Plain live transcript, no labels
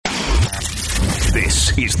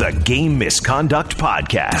This is the Game Misconduct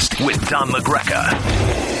Podcast with Don LaGreca.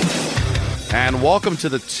 And welcome to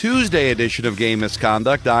the Tuesday edition of Game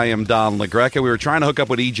Misconduct. I am Don LaGreca. We were trying to hook up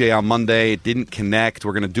with EJ on Monday. It didn't connect.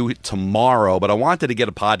 We're going to do it tomorrow, but I wanted to get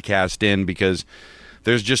a podcast in because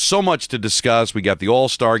there's just so much to discuss. We got the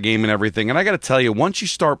All-Star game and everything. And I got to tell you, once you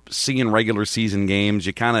start seeing regular season games,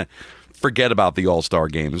 you kind of forget about the All-Star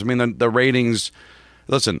games. I mean, the ratings,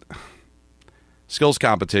 listen, skills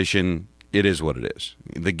competition, it is what it is.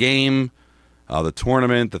 The game, the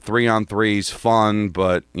tournament, the 3-on-3's fun,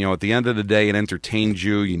 but at the end of the day, it entertains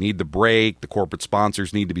you. You need the break. The corporate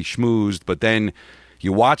sponsors need to be schmoozed. But then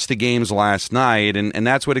you watch the games last night, and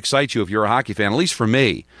that's what excites you if you're a hockey fan, at least for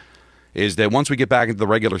me, is that once we get back into the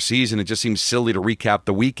regular season, it just seems silly to recap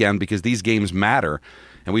the weekend because these games matter.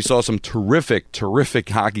 And we saw some terrific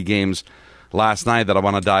hockey games last night that I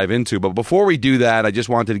want to dive into. But before we do that, I just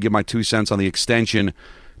wanted to give my 2 cents on the extension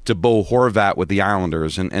to Bo Horvat with the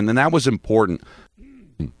Islanders, and that was important.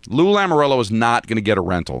 Lou Lamoriello is not going to get a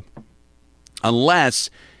rental unless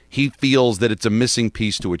he feels that it's a missing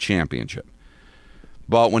piece to a championship.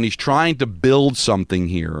 But when he's trying to build something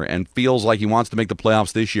here and feels like he wants to make the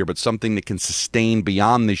playoffs this year, but something that can sustain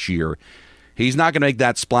beyond this year, he's not going to make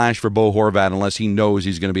that splash for Bo Horvat unless he knows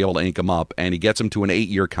he's going to be able to ink him up, and he gets him to an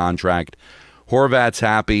 8-year contract. Horvat's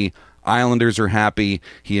happy. Islanders are happy.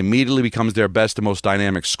 He immediately becomes their best and most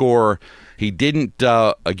dynamic scorer. He didn't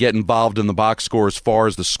get involved in the box score as far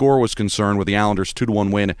as the score was concerned with the Islanders'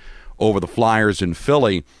 2-1 win over the Flyers in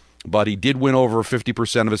Philly, but he did win over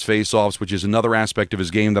 50% of his faceoffs, which is another aspect of his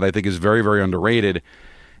game that I think is very, very underrated.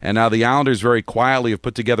 And now the Islanders very quietly have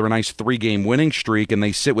put together a nice 3-game winning streak, and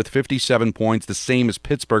they sit with 57 points, the same as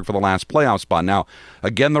Pittsburgh for the last playoff spot. Now,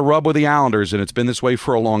 again, the rub with the Islanders, and it's been this way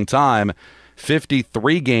for a long time,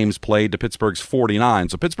 53 games played to Pittsburgh's 49.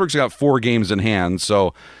 So Pittsburgh's got 4 games in hand,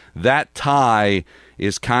 so that tie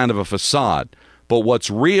is kind of a facade. But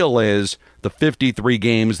what's real is the 53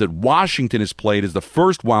 games that Washington has played as the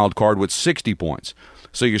first wild card with 60 points.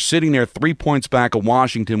 So you're sitting there 3 points back of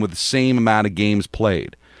Washington with the same amount of games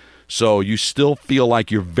played. So you still feel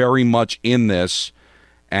like you're very much in this,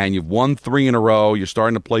 and you've won 3 in a row. You're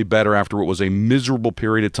starting to play better after what was a miserable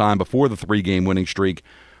period of time before the 3-game winning streak.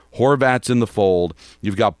 Horvat's in the fold.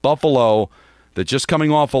 You've got Buffalo that just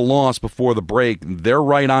coming off a loss before the break. They're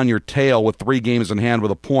right on your tail with 3 games in hand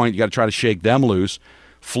with a point. You got to try to shake them loose.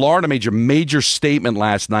 Florida made your major statement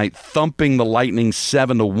last night, thumping the Lightning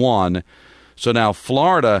 7-1. So now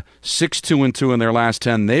Florida 6-2-2 in their last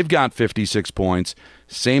 10. They've got 56 points.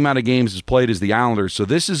 Same amount of games as played as the Islanders. So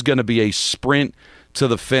this is going to be a sprint to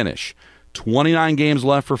the finish. 29 games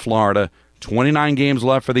left for Florida. 29 games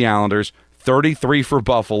left for the Islanders. 33 for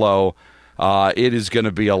Buffalo. It is going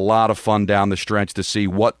to be a lot of fun down the stretch to see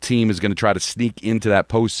what team is going to try to sneak into that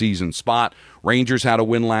postseason spot. Rangers had a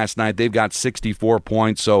win last night. They've got 64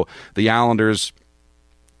 points, so the Islanders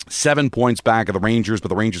 7 points back of the Rangers, but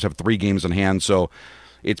the Rangers have 3 games in hand, so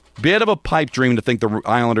it's a bit of a pipe dream to think the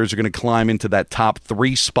Islanders are going to climb into that top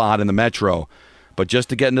 3 spot in the Metro, but just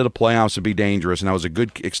to get into the playoffs would be dangerous, and that was a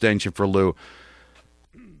good extension for Lou.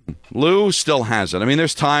 Lou still has it. I mean,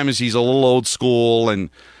 there's times he's a little old school and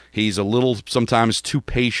he's a little sometimes too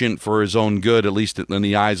patient for his own good, at least in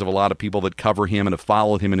the eyes of a lot of people that cover him and have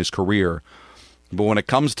followed him in his career. But when it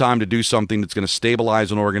comes time to do something that's going to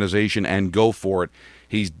stabilize an organization and go for it,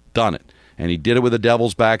 he's done it. And he did it with the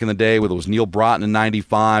Devils back in the day, with it was Neil Broughton in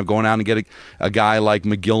 95, going out and getting a guy like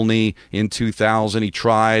McGillney in 2000. He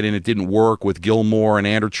tried, and it didn't work with Gilmore and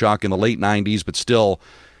Anderchuk in the late 90s, but still,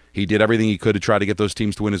 he did everything he could to try to get those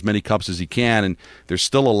teams to win as many cups as he can, and there's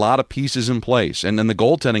still a lot of pieces in place. And then the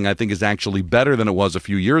goaltending, I think, is actually better than it was a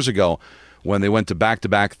few years ago when they went to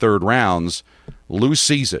back-to-back third rounds. Lou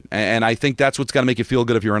sees it, and I think that's what's got to make you feel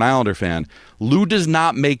good if you're an Islander fan. Lou does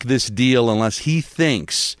not make this deal unless he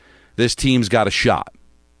thinks this team's got a shot.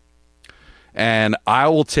 And I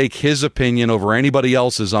will take his opinion over anybody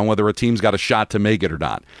else's on whether a team's got a shot to make it or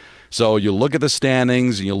not. So you look at the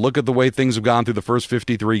standings, and you look at the way things have gone through the first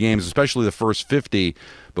 53 games, especially the first 50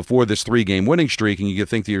 before this 3-game winning streak, and you can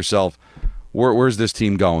think to yourself, where's this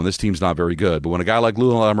team going? This team's not very good. But when a guy like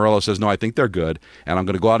Lou Lamoriello says, no, I think they're good, and I'm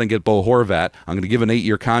going to go out and get Bo Horvat, I'm going to give an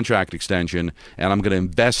 8-year contract extension, and I'm going to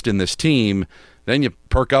invest in this team, then you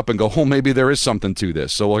perk up and go, oh, maybe there is something to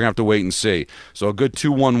this. So we're going to have to wait and see. So a good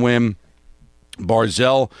 2-1 win.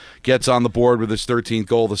 Barzal gets on the board with his 13th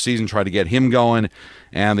goal of the season, try to get him going,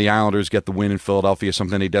 and the Islanders get the win in Philadelphia,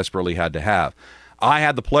 something they desperately had to have. I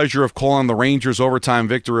had the pleasure of calling the Rangers' overtime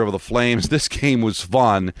victory over the Flames. This game was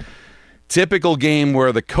fun. Typical game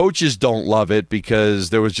where the coaches don't love it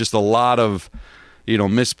because there was just a lot of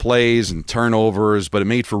misplays and turnovers, but it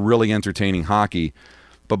made for really entertaining hockey.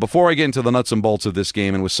 But before I get into the nuts and bolts of this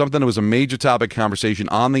game, and it was something that was a major topic of conversation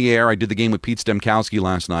on the air. I did the game with Pete Stemkowski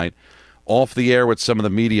last night, off the air with some of the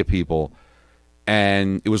media people,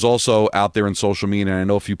 and it was also out there in social media, and I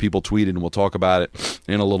know a few people tweeted, and we'll talk about it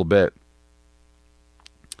in a little bit.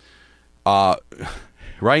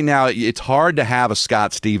 Right now, it's hard to have a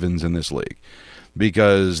Scott Stevens in this league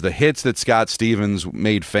because the hits that Scott Stevens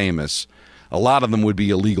made famous, a lot of them would be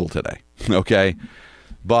illegal today, okay?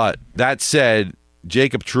 But that said,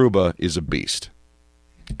 Jacob Trouba is a beast.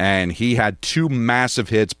 And he had 2 massive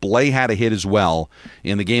hits. Blais had a hit as well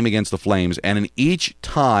in the game against the Flames. And in each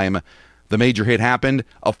time the major hit happened,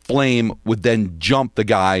 a Flame would then jump the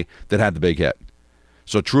guy that had the big hit.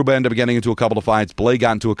 So Trouba ended up getting into a couple of fights. Blais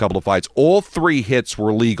got into a couple of fights. All 3 hits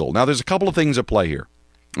were legal. Now, there's a couple of things at play here.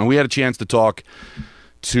 And we had a chance to talk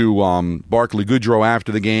to Barclay Goodrow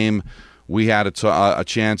after the game. We had a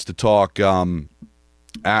chance to talk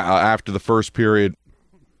after the first period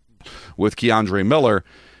with Keandre Miller,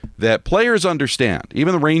 that players understand,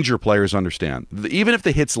 even the Ranger players understand, even if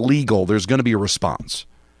the hit's legal, there's going to be a response.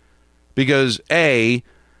 Because, A,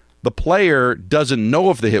 the player doesn't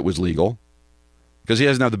know if the hit was legal, because he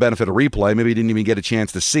doesn't have the benefit of replay. Maybe he didn't even get a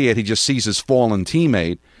chance to see it. He just sees his fallen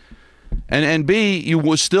teammate. And B, you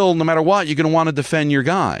will still, no matter what, you're going to want to defend your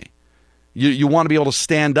guy. You want to be able to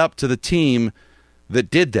stand up to the team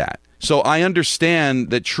that did that. So I understand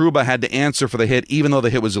that Trouba had to answer for the hit, even though the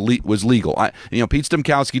hit was legal. Pete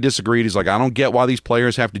Stemkowski disagreed. He's like, I don't get why these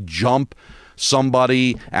players have to jump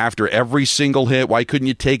somebody after every single hit. Why couldn't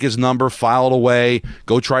you take his number, file it away,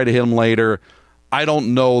 go try to hit him later? I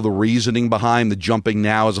don't know the reasoning behind the jumping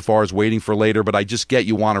now as far as waiting for later, but I just get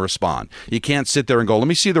you want to respond. You can't sit there and go, let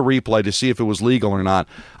me see the replay to see if it was legal or not.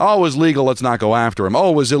 Oh, it was legal, let's not go after him.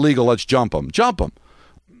 Oh, it was illegal, let's jump him. Jump him.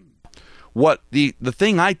 What the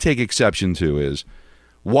thing I take exception to is,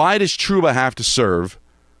 why does Trouba have to serve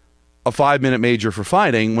a 5-minute major for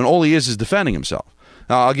fighting when all he is defending himself?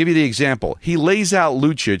 Now, I'll give you the example. He lays out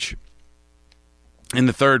Lucic in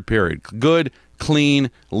the third period. Good,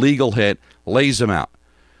 clean, legal hit, lays him out.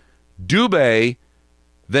 Dubé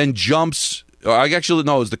then jumps. Actually,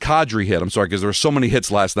 no, it was the Kadri hit. I'm sorry, because there were so many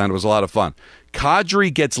hits last night. It was a lot of fun.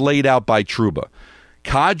 Kadri gets laid out by Trouba.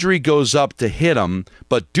 Kadri goes up to hit him,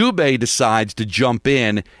 but Dubé decides to jump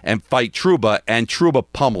in and fight Trouba, and Trouba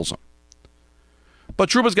pummels him. But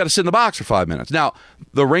Trouba's got to sit in the box for 5 minutes. Now,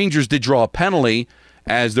 the Rangers did draw a penalty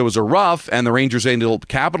as there was a rough, and the Rangers ended up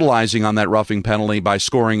capitalizing on that roughing penalty by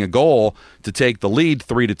scoring a goal to take the lead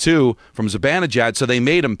 3-2 from Zibanejad, so they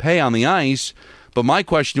made him pay on the ice. But my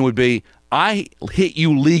question would be, I hit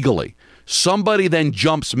you legally. Somebody then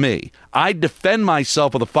jumps me. I defend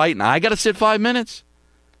myself with a fight, and I got to sit 5 minutes?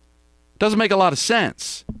 Doesn't make a lot of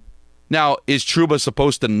sense. Now, is Trouba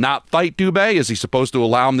supposed to not fight Dubé? Is he supposed to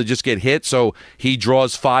allow him to just get hit so he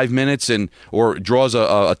draws 5 minutes or draws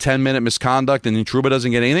a 10-minute misconduct and then Trouba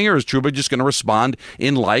doesn't get anything? Or is Trouba just going to respond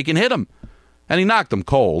and hit him? And he knocked him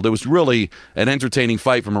cold. It was really an entertaining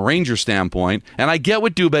fight from a Ranger standpoint. And I get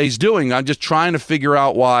what Dubé's doing. I'm just trying to figure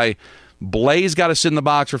out why Blais got to sit in the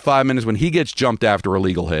box for 5 minutes when he gets jumped after a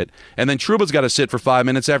legal hit, and then Trouba's got to sit for 5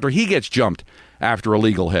 minutes after he gets jumped after a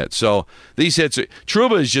legal hit. So these hits,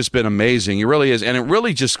 Trouba has just been amazing. He really is, and it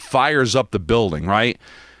really just fires up the building, right?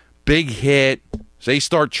 Big hit. They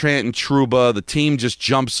start chanting Trouba. The team just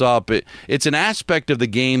jumps up. It's an aspect of the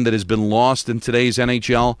game that has been lost in today's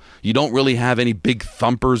NHL. You don't really have any big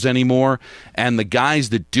thumpers anymore. And the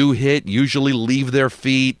guys that do hit usually leave their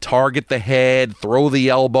feet, target the head, throw the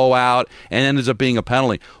elbow out, and ends up being a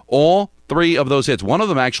penalty. All 3 of those hits, one of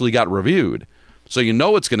them actually got reviewed. So you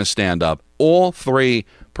know it's going to stand up. All 3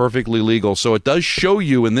 perfectly legal. So it does show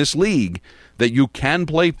you in this league that you can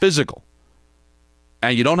play physical.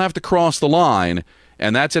 And you don't have to cross the line,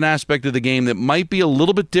 and that's an aspect of the game that might be a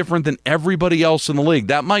little bit different than everybody else in the league.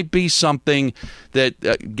 That might be something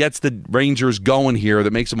that gets the Rangers going here,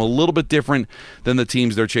 that makes them a little bit different than the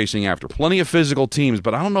teams they're chasing after. Plenty of physical teams,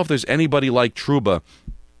 but I don't know if there's anybody like Trouba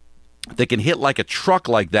that can hit like a truck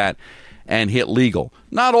like that and hit legal.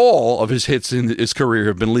 Not all of his hits in his career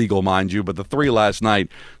have been legal, mind you, but the 3 last night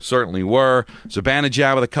certainly were.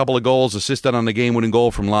 Zibanejad with a couple of goals, assisted on the game-winning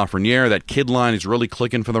goal from Lafreniere. That kid line is really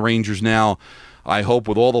clicking for the Rangers now. I hope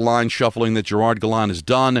with all the line shuffling that Gerard Gallant has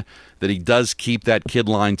done, that he does keep that kid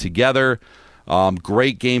line together.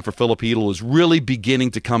 Great game for Filip Chytil, is really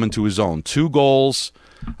beginning to come into his own. 2 goals.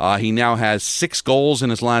 He now has 6 goals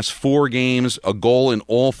in his last 4 games, a goal in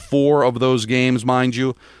all 4 of those games, mind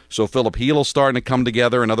you. So Filip Chytil's starting to come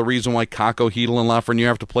together. Another reason why Kakko, Chytil, and Lafreniere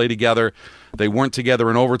have to play together. They weren't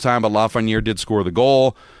together in overtime, but Lafreniere did score the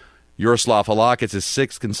goal. Yaroslav Halak, it's his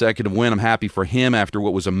 6th consecutive win. I'm happy for him after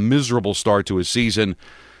what was a miserable start to his season.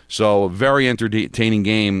 So, very entertaining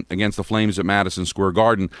game against the Flames at Madison Square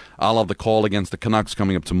Garden. I'll have the call against the Canucks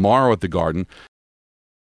coming up tomorrow at the Garden.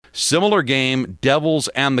 Similar game, Devils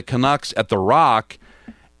and the Canucks at the Rock.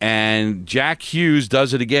 And Jack Hughes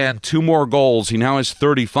does it again. 2 more goals. He now has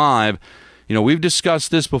 35. You know, we've discussed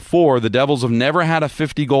this before. The Devils have never had a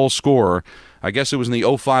 50-goal scorer. I guess it was in the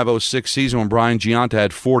 05-06 season when Brian Giunta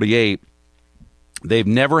had 48. They've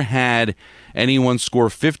never had anyone score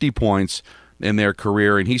 50 points in their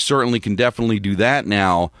career, and he certainly can definitely do that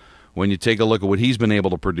now when you take a look at what he's been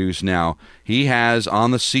able to produce now. He has,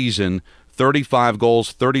 on the season, 35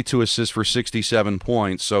 goals, 32 assists for 67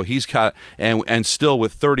 points. So he's got, and still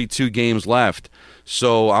with 32 games left.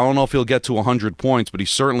 So I don't know if he'll get to 100 points, but he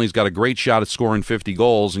certainly has got a great shot at scoring 50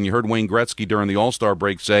 goals. And you heard Wayne Gretzky during the All-Star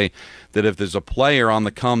break say that if there's a player on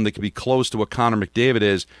the come that could be close to what Connor McDavid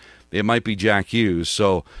is, it might be Jack Hughes.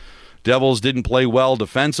 So Devils didn't play well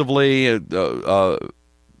defensively. The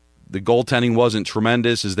goaltending wasn't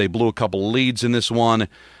tremendous as they blew a couple of leads in this one.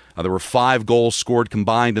 There were 5 goals scored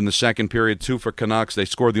combined in the second period, 2 for Canucks. They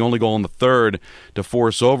scored the only goal in the third to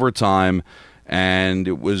force overtime, and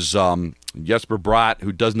it was Jesper Bratt,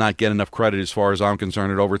 who does not get enough credit as far as I'm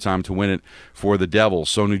concerned at overtime to win it for the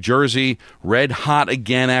Devils. So New Jersey, red hot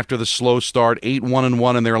again after the slow start,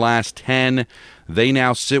 8-1-1 in their last 10. They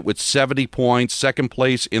now sit with 70 points, second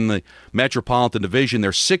place in the Metropolitan Division.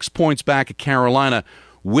 They're 6 points back at Carolina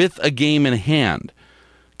with a game in hand.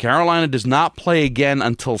 Carolina does not play again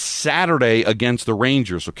until Saturday against the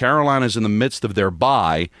Rangers. So Carolina's in the midst of their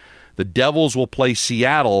bye. The Devils will play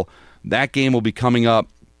Seattle. That game will be coming up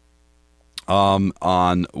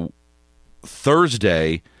on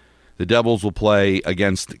Thursday. The Devils will play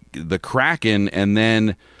against the Kraken, and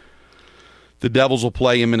then the Devils will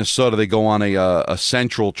play in Minnesota. They go on a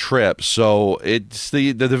central trip. So it's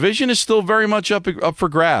the division is still very much up for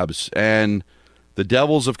grabs, and the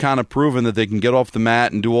Devils have kind of proven that they can get off the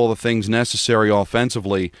mat and do all the things necessary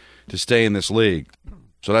offensively to stay in this league.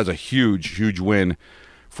 So that's a huge, huge win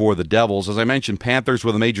for the Devils. As I mentioned, Panthers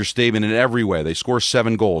with a major statement in every way. They score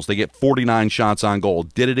 7 goals. They get 49 shots on goal.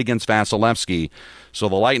 Did it against Vasilevsky. So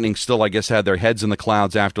the Lightning still, I guess, had their heads in the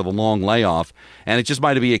clouds after the long layoff. And it just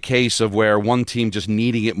might be a case of where one team just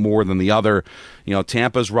needing it more than the other. You know,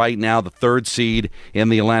 Tampa's right now the 3rd seed in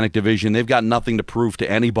the Atlantic Division. They've got nothing to prove to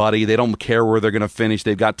anybody. They don't care where they're going to finish.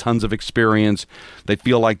 They've got tons of experience. They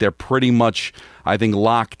feel like they're pretty much, I think,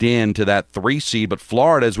 locked in to that 3 seed. But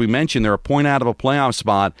Florida, as we mentioned, they're a point out of a playoff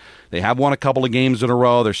spot. They have won a couple of games in a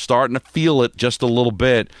row. They're starting to feel it just a little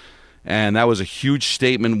bit. And that was a huge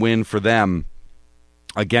statement win for them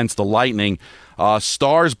against the Lightning.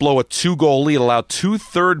 Stars blow a 2-goal lead, allow 2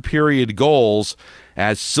 third-period goals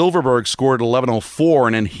as Silverberg scored at 11:04,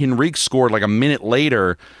 and then Henrique scored like a minute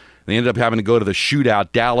later. They ended up having to go to the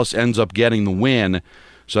shootout. Dallas ends up getting the win.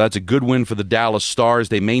 So that's a good win for the Dallas Stars.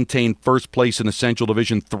 They maintain first place in the Central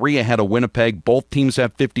Division, 3 ahead of Winnipeg. Both teams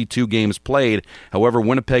have 52 games played. However,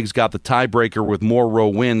 Winnipeg's got the tiebreaker with more row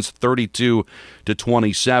wins,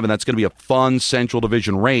 32-27. That's going to be a fun Central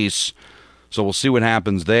Division race. So we'll see what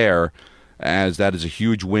happens there, as that is a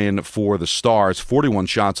huge win for the Stars. 41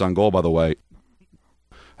 shots on goal, by the way,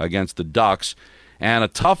 against the Ducks. And a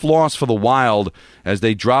tough loss for the Wild as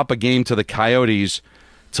they drop a game to the Coyotes.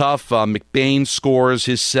 Tough. McBain scores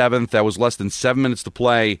his 7th. That was less than 7 minutes to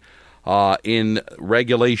play in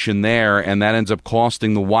regulation there, and that ends up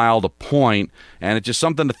costing the Wild a point. And it's just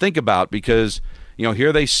something to think about because, you know,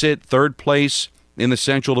 here they sit 3rd place in the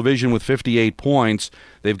Central Division with 58 points.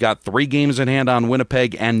 They've got 3 games in hand on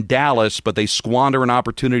Winnipeg and Dallas, but they squander an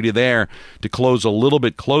opportunity there to close a little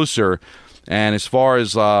bit closer. And as far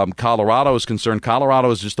as Colorado is concerned,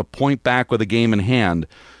 Colorado is just a point back with a game in hand.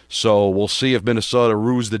 So we'll see if Minnesota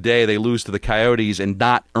rues the day they lose to the Coyotes and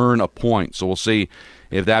not earn a point. So we'll see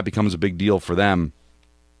if that becomes a big deal for them.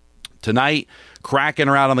 Tonight, Kraken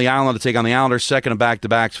are out on the island to take on the Islanders, second of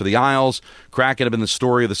back-to-backs for the Isles. Kraken have been the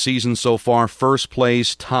story of the season so far. First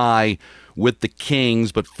place tie with the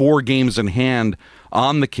Kings, but 4 games in hand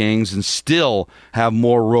on the Kings and still have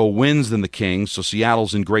more row wins than the Kings, so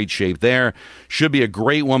Seattle's in great shape there. Should be a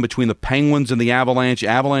great one between the Penguins and the Avalanche.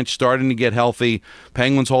 Avalanche starting to get healthy.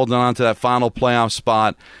 Penguins holding on to that final playoff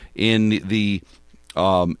spot in the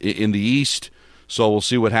East, so we'll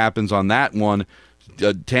see what happens on that one.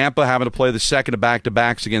 Tampa having to play the second of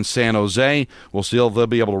back-to-backs against San Jose. We'll see if they'll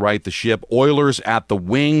be able to right the ship. Oilers at the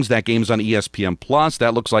Wings. That game's on ESPN+.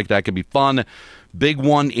 That looks like that could be fun. Big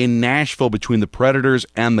one in Nashville between the Predators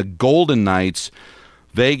and the Golden Knights.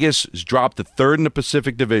 Vegas has dropped to 3rd in the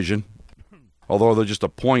Pacific Division. although they're just a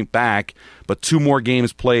point back, but 2 more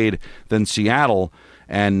games played than Seattle.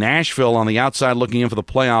 And Nashville on the outside looking in for the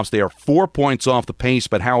playoffs, they are 4 points off the pace,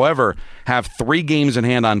 but however, have 3 games in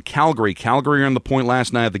hand on Calgary. Calgary earned the point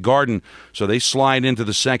last night at the Garden, so they slide into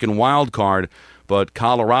the second wild card. But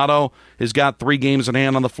Colorado has got 3 games in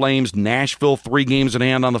hand on the Flames. Nashville, 3 games in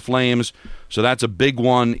hand on the Flames. So that's a big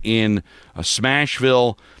one in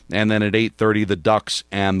Smashville. And then at 8:30, the Ducks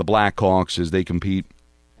and the Blackhawks as they compete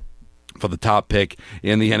for the top pick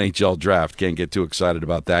in the NHL draft. Can't get too excited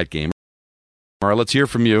about that game. All right, let's hear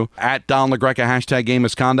from you. At Don LaGreca, hashtag game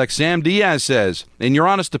misconduct. Sam Diaz says, in your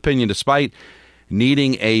honest opinion, despite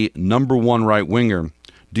needing a number 1 right winger,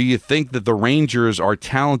 do you think that the Rangers are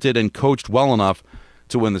talented and coached well enough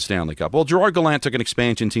to win the Stanley Cup? Well, Gerard Gallant took an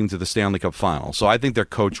expansion team to the Stanley Cup final, so I think they're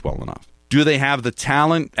coached well enough. Do they have the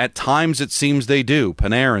talent? At times, it seems they do.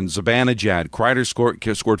 Panarin, Zibanejad,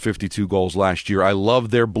 Kreider scored 52 goals last year. I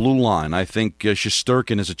love their blue line. I think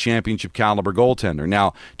Shesterkin is a championship-caliber goaltender.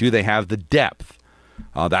 Now, do they have the depth?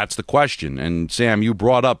 That's the question. And, Sam, you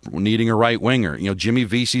brought up needing a right winger. You know, Jimmy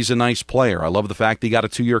Vesey's a nice player. I love the fact he got a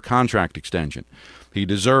 2-year contract extension. He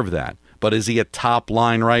deserved that. But is he a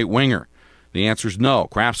top-line right winger? The answer is no.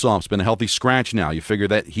 Kravtsov's been a healthy scratch now. You figure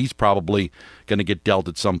that he's probably going to get dealt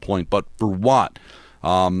at some point. But for what?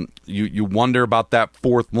 You wonder about that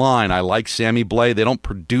 4th line. I like Sammy Blais. They don't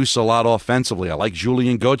produce a lot offensively. I like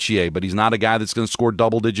Julien Gauthier, but he's not a guy that's going to score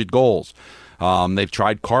double-digit goals. They've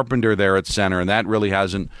tried Carpenter there at center, and that really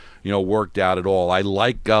hasn't worked out at all. I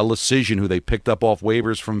like Lecision, who they picked up off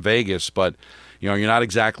waivers from Vegas, but you're not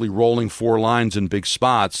exactly rolling 4 lines in big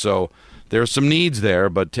spots, so there's some needs there.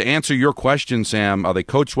 But to answer your question, Sam, are they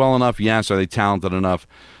coached well enough? Yes. Are they talented enough?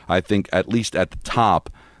 I think at least at the top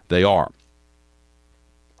they are.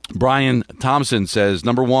 Brian Thompson says,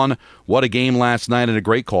 number 1, what a game last night and a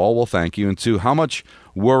great call. Well, thank you. And 2, how much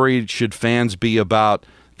worried should fans be about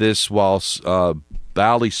this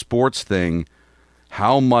Bally Sports thing?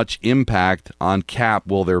 How much impact on cap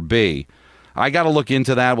will there be? I got to look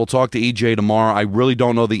into that. We'll talk to EJ tomorrow. I really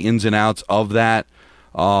don't know the ins and outs of that.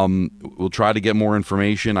 We'll try to get more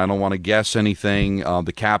information. I don't want to guess anything.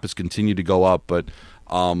 The cap has continued to go up, but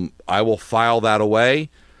I will file that away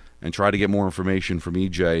and try to get more information from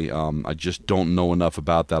EJ. I just don't know enough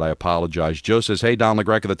about that. I apologize. Joe says, hey, Don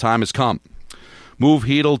LaGreca, the time has come. Move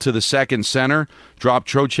Hedl to the second center. Drop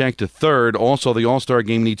Trocheck to third. Also, the All-Star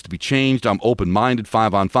game needs to be changed. I'm open-minded.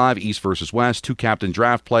 5-on-5, East versus West. 2 captain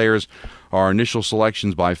draft players. Our initial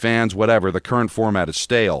selections by fans. Whatever. The current format is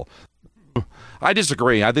stale. I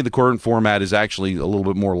disagree. I think the current format is actually a little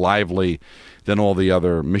bit more lively than all the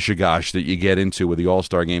other mishigash that you get into with the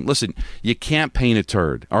All-Star game. Listen, you can't paint a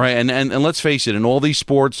turd, all right? And let's face it, in all these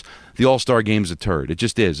sports, the All-Star game's a turd. It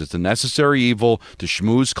just is. It's a necessary evil to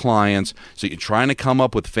schmooze clients. So you're trying to come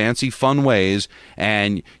up with fancy, fun ways,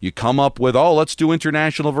 and you come up with, let's do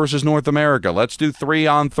international versus North America. Let's do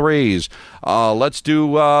 3-on-3s. Let's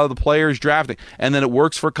do the players drafting. And then it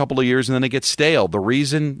works for a couple of years, and then it gets stale. The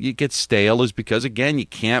reason it gets stale is because, again, you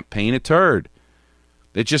can't paint a turd.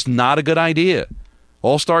 It's just not a good idea.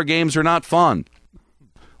 All-Star games are not fun.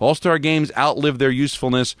 All-Star games outlive their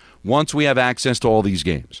usefulness once we have access to all these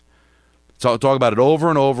games. So talk about it over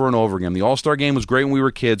and over and over again. The All-Star game was great when we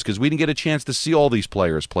were kids because we didn't get a chance to see all these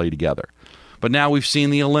players play together. But now we've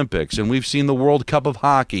seen the Olympics and we've seen the World Cup of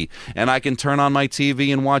Hockey, and I can turn on my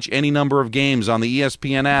TV and watch any number of games on the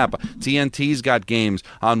ESPN app. TNT's got games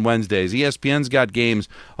on Wednesdays. ESPN's got games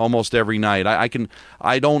almost every night.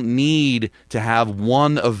 I don't need to have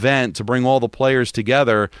one event to bring all the players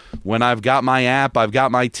together when I've got my app, I've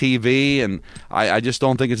got my TV, and I just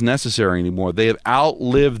don't think it's necessary anymore. They have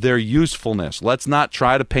outlived their usefulness. Let's not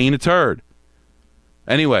try to paint a turd.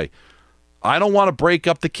 Anyway, I don't want to break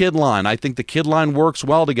up the kid line. I think the kid line works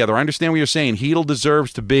well together. I understand what you're saying. Hedl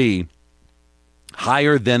deserves to be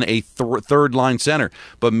higher than a third-line center.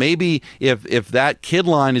 But maybe if that kid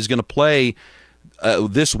line is going to play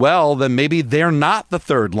this well, then maybe they're not the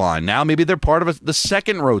third line. Now maybe they're part of the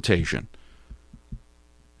second rotation.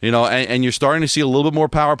 And you're starting to see a little bit more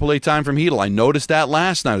power play time from Hedl. I noticed that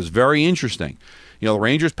last night. It was very interesting. The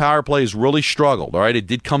Rangers' power play has really struggled, all right? It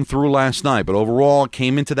did come through last night, but overall it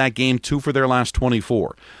came into that game 2 for their last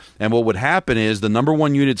 24. And what would happen is the number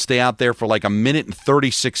 1 unit stay out there for like 1 minute and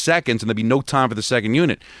 36 seconds, and there'd be no time for the second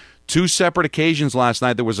unit. 2 separate occasions last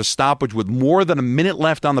night, there was a stoppage with more than 1 minute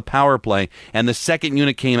left on the power play, and the second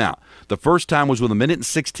unit came out. The first time was with 1 minute and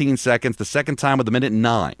 16 seconds, the second time with 1 minute and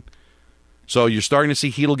 9. So you're starting to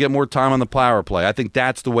see Hedl get more time on the power play. I think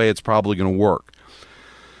that's the way it's probably going to work.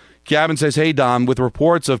 Gavin says, hey, Don, with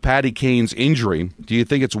reports of Patty Kane's injury, do you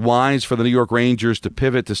think it's wise for the New York Rangers to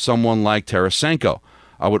pivot to someone like Tarasenko?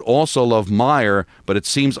 I would also love Meyer, but it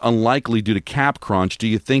seems unlikely due to cap crunch. Do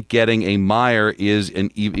you think getting a Meyer is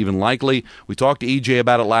even likely? We talked to EJ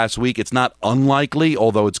about it last week. It's not unlikely,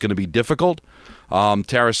 although it's going to be difficult.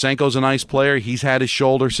 Tarasenko's a nice player. He's had his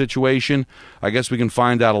shoulder situation. I guess we can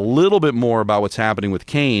find out a little bit more about what's happening with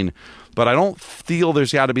Kane, but I don't feel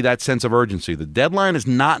there's got to be that sense of urgency. The deadline is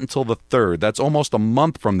not until the 3rd. That's almost a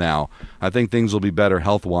month from now. I think things will be better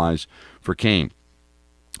health-wise for Kane.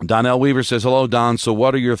 Donnell Weaver says, hello, Don. So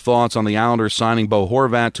what are your thoughts on the Islanders signing Bo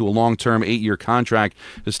Horvat to a long-term 8-year contract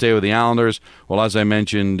to stay with the Islanders? Well, as I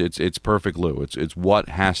mentioned, it's perfect, Lou. It's what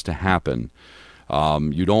has to happen.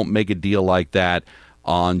 You don't make a deal like that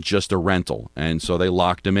on just a rental. And so they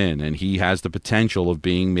locked him in, and he has the potential of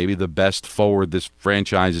being maybe the best forward this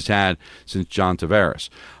franchise has had since John Tavares.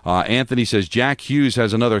 Anthony says, Jack Hughes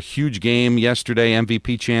has another huge game yesterday,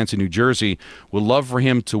 MVP chance in New Jersey. Would love for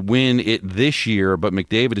him to win it this year, but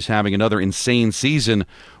McDavid is having another insane season.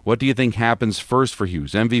 What do you think happens first for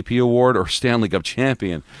Hughes, MVP award or Stanley Cup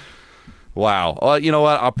champion? Wow. You know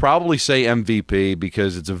what? I'll probably say MVP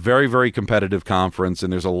because it's a very, very competitive conference,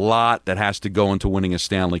 and there's a lot that has to go into winning a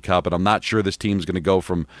Stanley Cup, and I'm not sure this team's going to go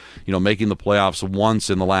from, making the playoffs once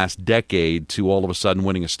in the last decade to all of a sudden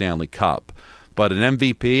winning a Stanley Cup. But an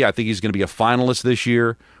MVP, I think he's going to be a finalist this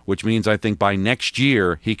year, which means I think by next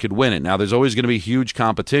year he could win it. Now, there's always going to be huge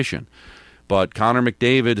competition, but Connor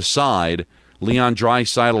McDavid aside, Leon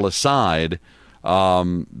Draisaitl aside,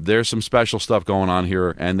 there's some special stuff going on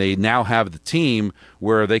here, and they now have the team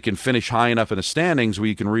where they can finish high enough in the standings where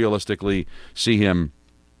you can realistically see him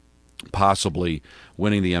possibly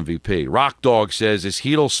winning the MVP. Rock Dog says, is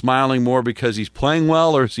Hedl smiling more because he's playing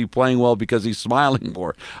well, or is he playing well because he's smiling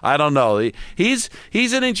more? I don't know. He's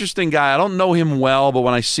an interesting guy. I don't know him well, but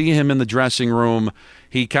when I see him in the dressing room,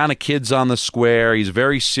 he kind of kids on the square. He's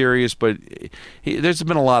very serious, but there's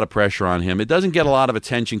been a lot of pressure on him. It doesn't get a lot of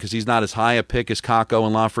attention because he's not as high a pick as Kakko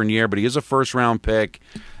and Lafreniere, but he is a first-round pick,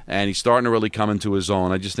 and he's starting to really come into his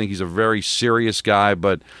own. I just think he's a very serious guy,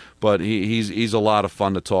 but he's a lot of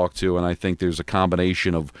fun to talk to, and I think there's a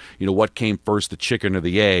combination of what came first, the chicken or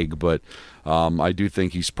the egg, but I do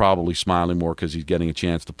think he's probably smiling more because he's getting a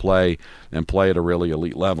chance to play and play at a really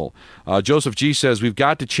elite level. Joseph G. says, we've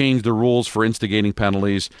got to change the rules for instigating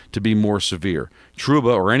penalties to be more severe.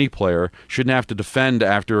 Trouba or any player shouldn't have to defend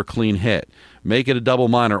after a clean hit. Make it a double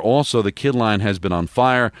minor. Also, the kid line has been on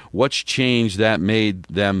fire. What's changed that made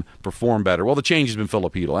them perform better? Well, the change has been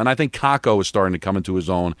Filip Chytil, and I think Kakko is starting to come into his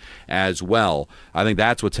own as well. I think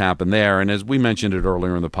that's what's happened there, and as we mentioned it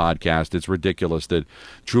earlier in the podcast, it's ridiculous that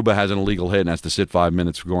Trouba has an illegal hit and has to sit 5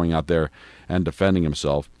 minutes for going out there and defending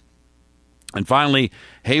himself. And finally,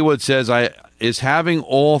 Haywood says, is having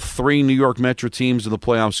all 3 New York Metro teams in the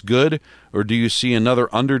playoffs good, or do you see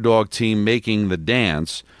another underdog team making the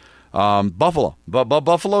dance? Buffalo.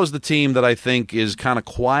 Buffalo is the team that I think is kind of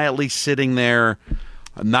quietly sitting there,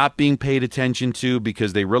 not being paid attention to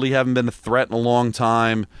because they really haven't been a threat in a long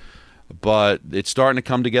time. But it's starting to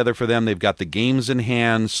come together for them. They've got the games in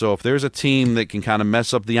hand. So if there's a team that can kind of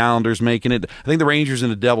mess up the Islanders making it, I think the Rangers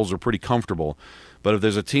and the Devils are pretty comfortable. But if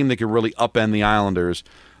there's a team that can really upend the Islanders,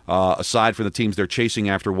 aside from the teams they're chasing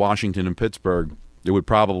after, Washington and Pittsburgh, it would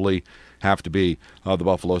probably have to be the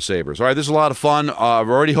Buffalo Sabres. All right, this is a lot of fun. I've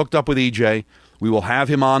already hooked up with EJ. We will have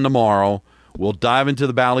him on tomorrow. We'll dive into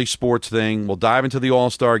the Bally Sports thing. We'll dive into the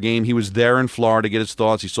All-Star game. He was there in Florida to get his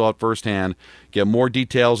thoughts. He saw it firsthand. Get more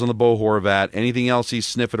details on the Bo Horvat. Anything else he's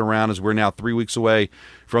sniffing around as we're now 3 weeks away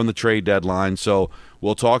from the trade deadline. So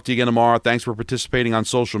we'll talk to you again tomorrow. Thanks for participating on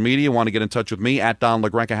social media. Want to get in touch with me at Don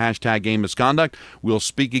LaGreca, hashtag Game Misconduct. We'll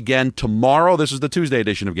speak again tomorrow. This is the Tuesday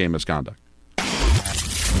edition of Game Misconduct.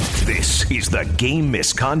 This is the Game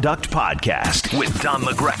Misconduct Podcast with Don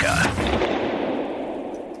LaGreca.